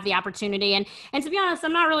they have the opportunity. And to be honest,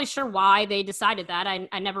 I'm not really sure why they decided that.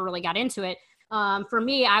 I never really got into it. For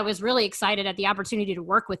me, I was really excited at the opportunity to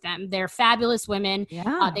work with them. They're fabulous women.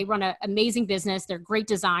 Yeah. They run an amazing business. They're great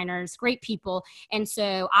designers, great people. And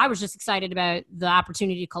so I was just excited about the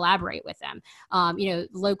opportunity to collaborate with them. You know,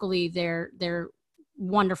 locally, they're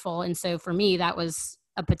wonderful. And so for me, that was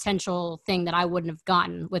a potential thing that I wouldn't have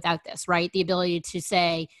gotten without this, right? The ability to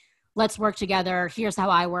say, let's work together. Here's how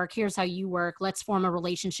I work. Here's how you work. Let's form a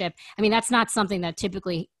relationship. I mean, that's not something that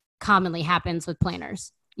typically commonly happens with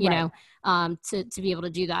planners, you know, to be able to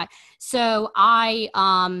do that. So I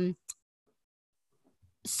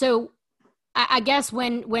guess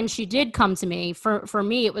when she did come to me, for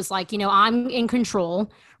me, it was like, you know, I'm in control,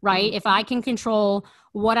 right? If I can control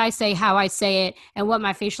what I say, how I say it, and what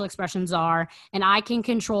my facial expressions are, and I can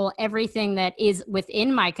control everything that is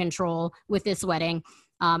within my control with this wedding,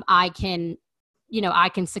 I can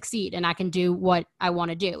succeed and I can do what I want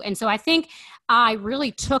to do. And so I think I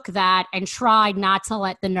really took that and tried not to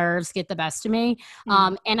let the nerves get the best of me.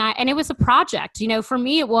 And it was a project, you know, for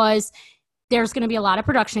me, it was, there's going to be a lot of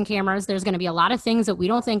production cameras. There's going to be a lot of things that we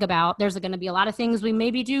don't think about. There's going to be a lot of things we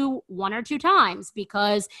maybe do one or two times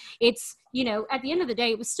because it's, you know, at the end of the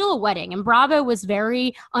day, it was still a wedding, and Bravo was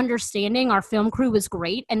very understanding. Our film crew was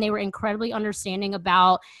great, and they were incredibly understanding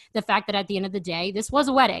about the fact that at the end of the day, this was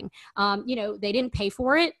a wedding. You know, they didn't pay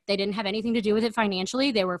for it. They didn't have anything to do with it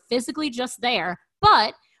financially. They were physically just there,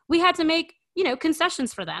 but we had to make, you know,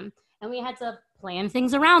 concessions for them, and we had to plan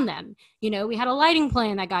things around them. You know, we had a lighting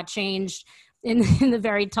plan that got changed in the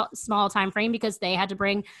very small time frame because they had to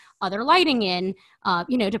bring other lighting in,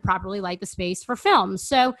 you know, to properly light the space for film.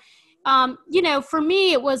 So, you know, for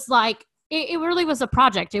me, it was like, it really was a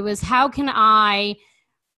project. It was, how can I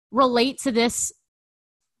relate to this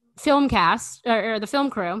film cast or the film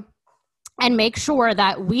crew and make sure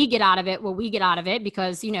that we get out of it what we get out of it,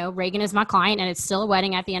 because, you know, Reagan is my client and it's still a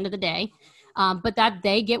wedding at the end of the day, but that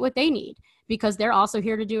they get what they need, because they're also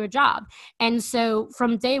here to do a job. And so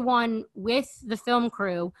from day one with the film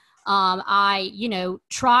crew, I, you know,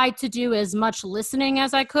 tried to do as much listening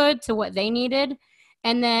as I could to what they needed.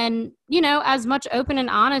 And then, you know, as much open and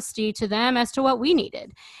honesty to them as to what we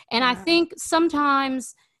needed. And I think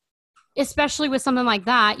sometimes, especially with something like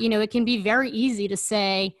that, you know, it can be very easy to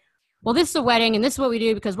say, well, this is a wedding and this is what we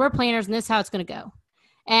do because we're planners and this is how it's going to go.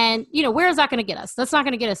 And, you know, where is that going to get us? That's not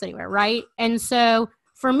going to get us anywhere, right? And so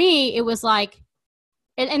for me, it was like,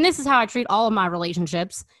 and this is how I treat all of my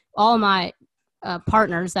relationships, all of my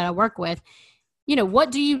partners that I work with. You know,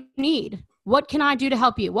 what do you need? What can I do to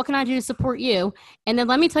help you? What can I do to support you? And then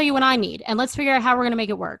let me tell you what I need. And let's figure out how we're going to make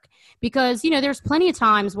it work. Because, you know, there's plenty of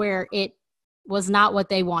times where it was not what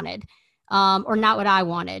they wanted, or not what I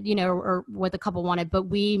wanted, you know, or what the couple wanted, but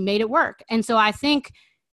we made it work. And so I think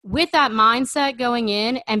with that mindset going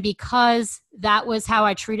in, and because that was how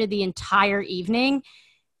I treated the entire evening,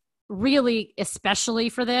 really, especially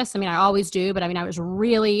for this, I mean, I always do, but I mean, I was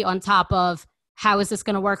really on top of how is this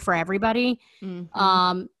going to work for everybody?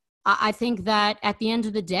 I think that at the end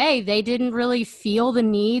of the day, they didn't really feel the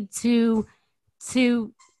need to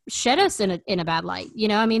shed us in a bad light. You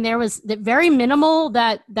know, I mean, there was the very minimal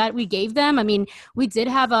that we gave them. I mean, we did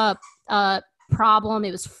have a problem.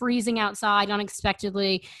 It was freezing outside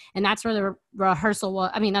unexpectedly, and that's where the rehearsal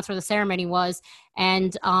was. I mean, that's where the ceremony was.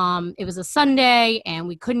 And it was a Sunday, and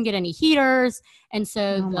we couldn't get any heaters. And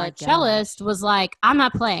so the cellist was like, I'm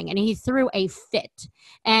not playing. And he threw a fit.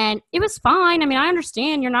 And it was fine. I mean, I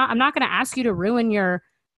understand I'm not going to ask you to ruin your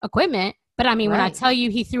equipment. But I mean, when I tell you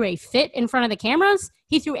he threw a fit in front of the cameras,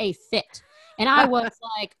 he threw a fit. And I was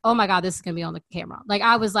like, oh my God, this is going to be on the camera. Like,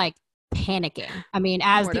 I was like panicking. I mean,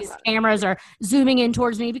 as these cameras are zooming in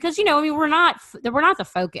towards me, because, you know, I mean, we're not the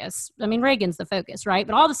focus. I mean, Reagan's the focus, right?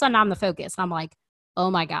 But all of a sudden I'm the focus. And I'm like, oh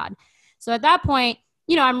my God. So at that point,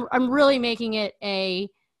 you know, I'm really making it a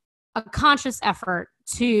conscious effort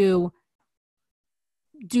to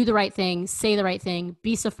do the right thing, say the right thing,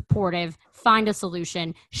 be supportive, find a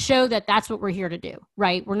solution, show that that's what we're here to do,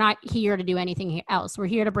 right? We're not here to do anything else. We're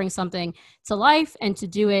here to bring something to life and to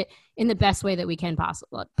do it in the best way that we can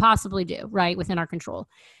possibly do, right? Within our control.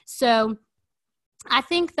 So I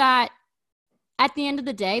think that at the end of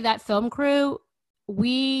the day, that film crew,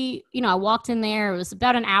 I walked in there, it was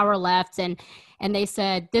about an hour left, and they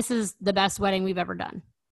said, this is the best wedding we've ever done.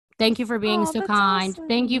 Thank you for being so kind. Awesome.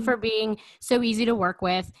 Thank you for being so easy to work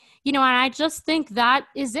with. You know, and I just think that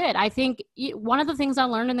is it. I think one of the things I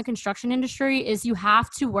learned in the construction industry is you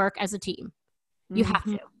have to work as a team. You have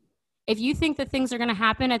to. If you think that things are going to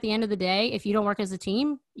happen at the end of the day, if you don't work as a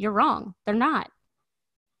team, you're wrong. They're not.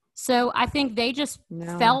 So I think they just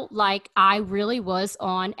felt like I really was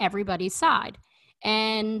on everybody's side.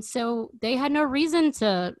 And so they had no reason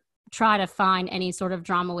to try to find any sort of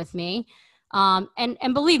drama with me.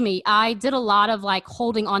 And believe me, I did a lot of like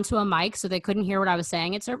holding onto a mic so they couldn't hear what I was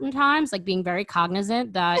saying at certain times, like being very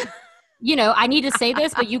cognizant that, you know, I need to say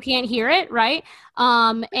this, but you can't hear it. Right.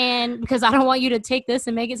 And because I don't want you to take this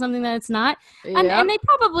and make it something that it's not. And they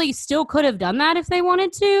probably still could have done that if they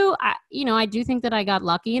wanted to. I do think that I got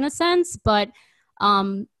lucky in a sense, but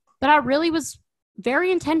I really was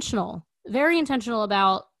very intentional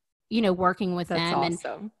about, you know, working with them.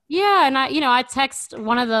 Awesome. And I text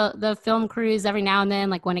one of the film crews every now and then,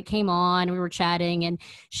 like when it came on, we were chatting, and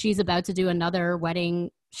she's about to do another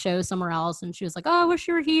wedding show somewhere else. And she was like, oh, I wish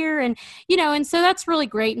you were here. And, you know, and so that's really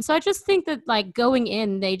great. And so I just think that like going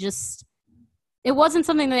in, it wasn't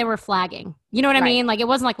something that they were flagging. You know what I mean? Like, it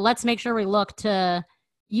wasn't like, let's make sure we look to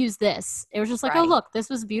use this. It was just like, oh, look, this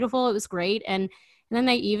was beautiful. It was great. And then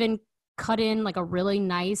they even cut in like a really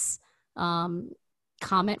nice,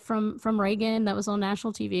 comment from Reagan that was on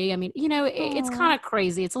national TV. I mean, you know, it's kind of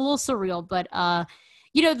crazy. It's a little surreal, but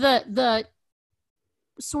you know, the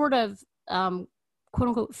sort of quote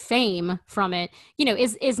unquote fame from it, you know,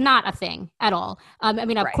 is not a thing at all. I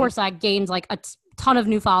mean, of course, I gained like a ton of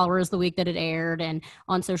new followers the week that it aired and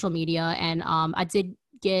on social media, and I did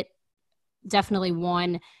get definitely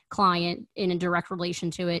one client in a direct relation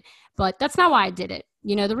to it, but that's not why I did it.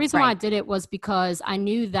 You know, the reason why I did it was because I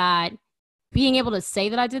knew that being able to say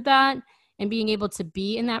that I did that and being able to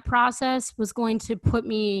be in that process was going to put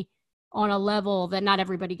me on a level that not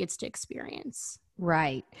everybody gets to experience.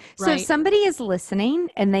 Right. So if somebody is listening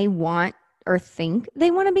and they want or think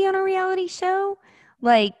they want to be on a reality show,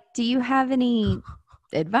 like, do you have any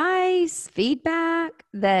advice, feedback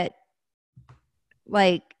that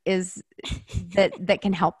like is that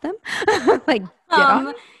can help them? Like, get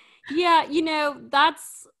on? Yeah, you know,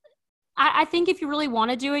 I think if you really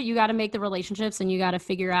want to do it, you got to make the relationships and you got to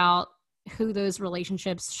figure out who those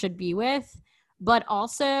relationships should be with. But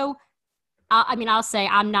also, I'll say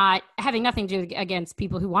I'm not having nothing to do against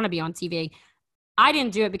people who want to be on TV. I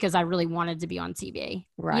didn't do it because I really wanted to be on TV.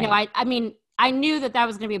 Right. You know, I mean, I knew that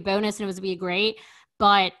was going to be a bonus and it was going to be great,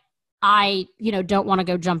 but I, you know, don't want to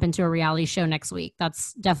go jump into a reality show next week.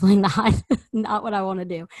 That's definitely not what I want to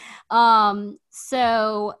do.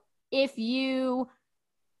 So if you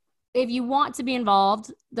want to be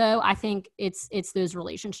involved, though, I think it's those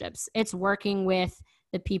relationships. It's working with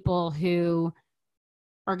the people who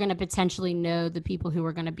are going to potentially know the people who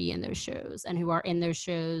are going to be in those shows and who are in those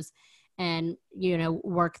shows, and, you know,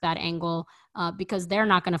 work that angle because they're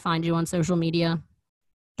not going to find you on social media.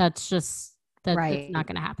 That's not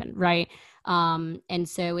going to happen. Right. And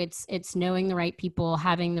so it's knowing the right people,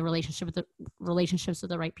 having the relationships with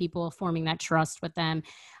the right people, forming that trust with them.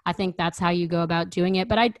 I think that's how you go about doing it.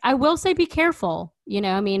 But I will say, be careful, you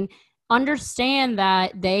know, I mean, understand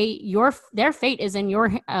that their fate is in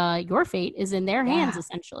your fate is in their hands,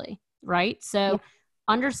 essentially. Right. So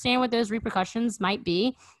understand what those repercussions might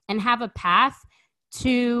be and have a path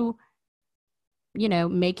to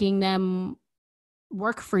making them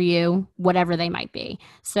work for you, whatever they might be.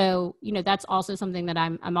 So, that's also something that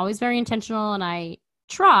I'm always very intentional, and I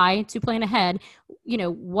try to plan ahead,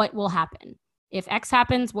 what will happen. If X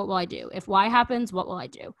happens, what will I do? If Y happens, what will I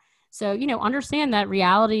do? So, understand that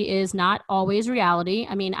reality is not always reality.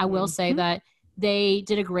 I mean, I will say that they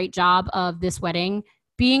did a great job of this wedding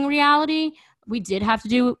being reality. We did have to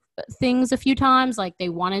do things a few times, like they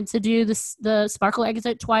wanted to do the sparkler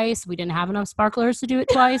exit twice. We didn't have enough sparklers to do it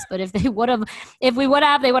twice, but we would have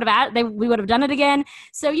done it again.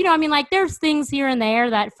 So, like there's things here and there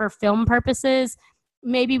that for film purposes,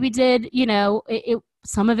 maybe we did,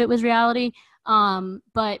 some of it was reality.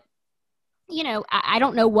 But I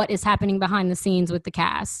don't know what is happening behind the scenes with the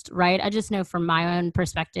cast, right? I just know from my own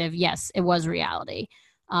perspective, yes, it was reality.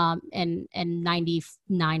 And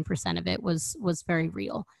 99% of it was very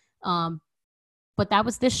real. But that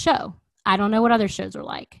was this show. I don't know what other shows are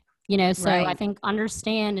like, so Right. I think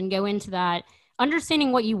understand and go into that,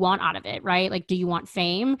 understanding what you want out of it, right? Like, do you want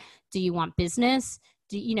fame? Do you want business?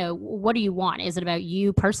 What do you want? Is it about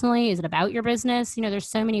you personally? Is it about your business? There's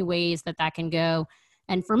so many ways that can go.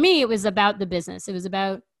 And for me, it was about the business. It was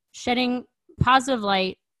about shedding positive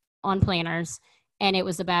light on planners. And it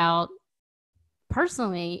was about,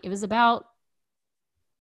 personally, it was about,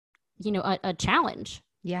 a challenge.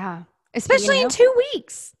 Yeah. Especially in 2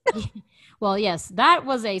 weeks. Well, yes, that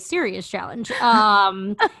was a serious challenge.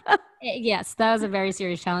 Yes, that was a very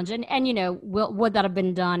serious challenge. And would that have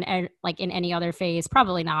been done like in any other phase?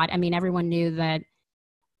 Probably not. I mean, everyone knew that,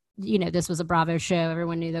 this was a Bravo show.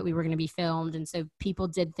 Everyone knew that we were going to be filmed. And so people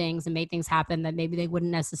did things and made things happen that maybe they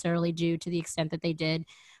wouldn't necessarily do to the extent that they did.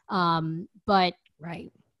 But,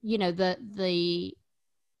 right. The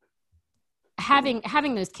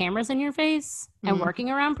having those cameras in your face and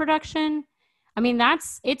working around production, I mean,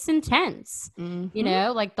 it's intense,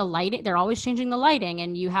 like the lighting, they're always changing the lighting,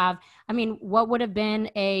 and you have, I mean, what would have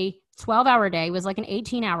been a 12-hour day was like an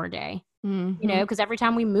 18-hour day, because every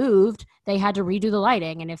time we moved, they had to redo the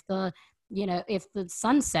lighting. And if the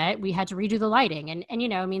sun set, we had to redo the lighting. And I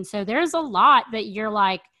mean, so there's a lot that you're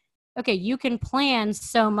like, okay, you can plan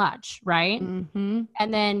so much, right? And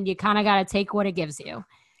then you kind of got to take what it gives you.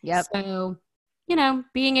 Yep. So,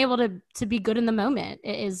 being able to be good in the moment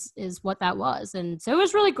is what that was. And so it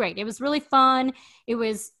was really great. It was really fun. It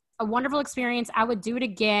was a wonderful experience. I would do it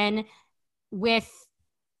again. I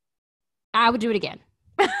would do it again.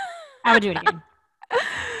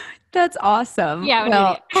 That's awesome. Yeah, I would do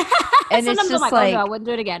it again. And it's just like, no, I wouldn't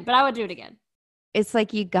do it again, but I would do it again. It's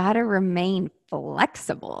like you got to remain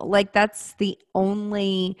flexible. Like that's the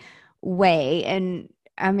only way. And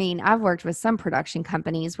I mean, I've worked with some production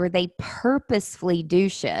companies where they purposefully do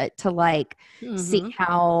shit to like see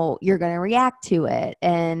how you're going to react to it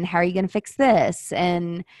and how are you going to fix this.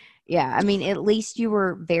 And yeah, I mean, at least you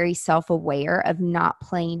were very self-aware of not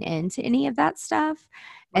playing into any of that stuff.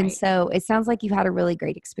 Right. And so it sounds like you had a really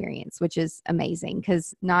great experience, which is amazing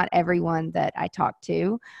because not everyone that I talk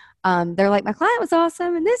to, they're like, my client was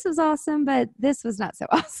awesome and this was awesome, but this was not so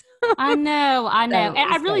awesome. I know. So And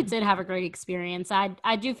I really did have a great experience.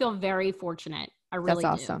 I do feel very fortunate. I really do.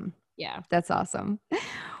 That's awesome. Yeah. That's awesome.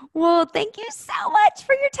 Well, thank you so much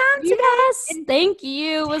for your time today. Yes, thank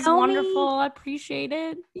you. It was wonderful. I appreciate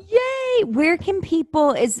it. Yay. Where can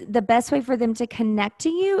people, is the best way for them to connect to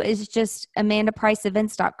you is just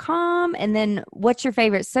amandapriceevents.com. And then what's your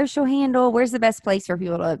favorite social handle? Where's the best place for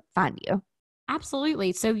people to find you?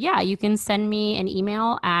 Absolutely. So yeah, you can send me an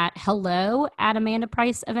email at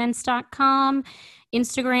hello@amandapriceevents.com.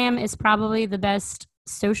 Instagram is probably the best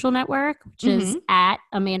social network, which is at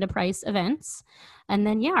Amanda Price Events. And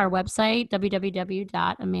then, yeah, our website,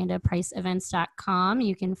 www.amandapriceevents.com.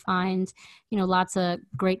 You can find, lots of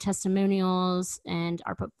great testimonials and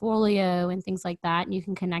our portfolio and things like that. And you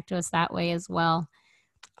can connect to us that way as well.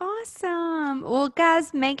 Awesome. Well,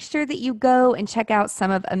 guys, make sure that you go and check out some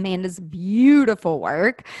of Amanda's beautiful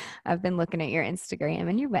work. I've been looking at your Instagram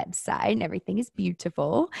and your website, and everything is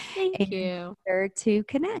beautiful. Thank you. Be sure to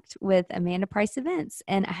connect with Amanda Price Events.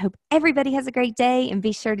 And I hope everybody has a great day, and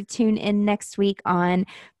be sure to tune in next week on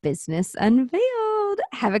Business Unveiled.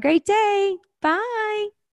 Have a great day. Bye.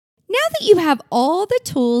 Now that you have all the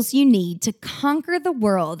tools you need to conquer the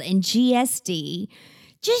world in GSD,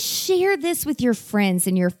 just share this with your friends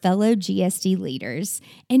and your fellow GSD leaders,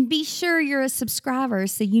 and be sure you're a subscriber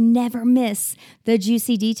so you never miss the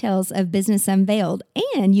juicy details of Business Unveiled.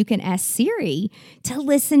 And you can ask Siri to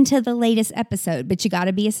listen to the latest episode, but you got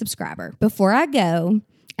to be a subscriber. Before I go,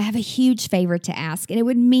 I have a huge favor to ask, and it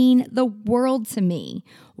would mean the world to me.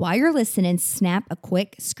 While you're listening, snap a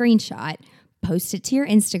quick screenshot, post it to your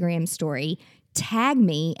Instagram story, tag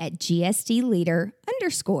me at GSDleader_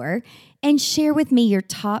 and share with me your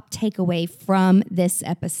top takeaway from this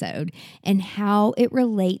episode and how it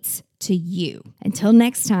relates to you. Until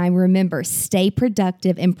next time, remember, stay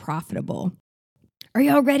productive and profitable. Are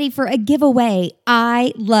y'all ready for a giveaway?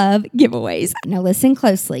 I love giveaways. Now listen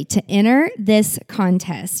closely. To enter this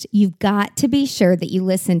contest, you've got to be sure that you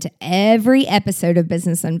listen to every episode of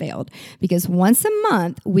Business Unveiled, because once a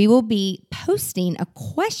month, we will be posting a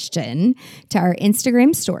question to our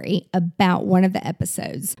Instagram story about one of the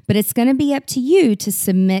episodes. But it's going to be up to you to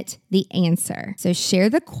submit the answer. So share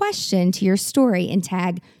the question to your story and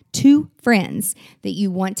tag 2 friends that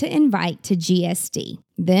you want to invite to GSD.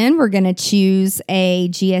 Then we're going to choose a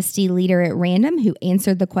GSD leader at random who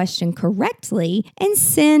answered the question correctly and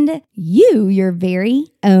send you your very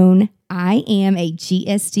own I Am a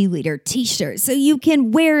GSD Leader t-shirt so you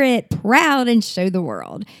can wear it proud and show the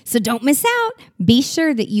world. So don't miss out. Be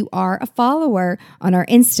sure that you are a follower on our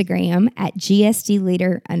Instagram at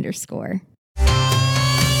GSDleader_.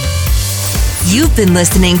 You've been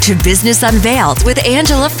listening to Business Unveiled with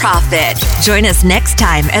Angela Proffitt. Join us next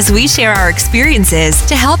time as we share our experiences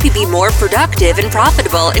to help you be more productive and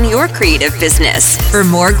profitable in your creative business. For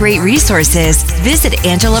more great resources, visit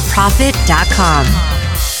angelaproffitt.com.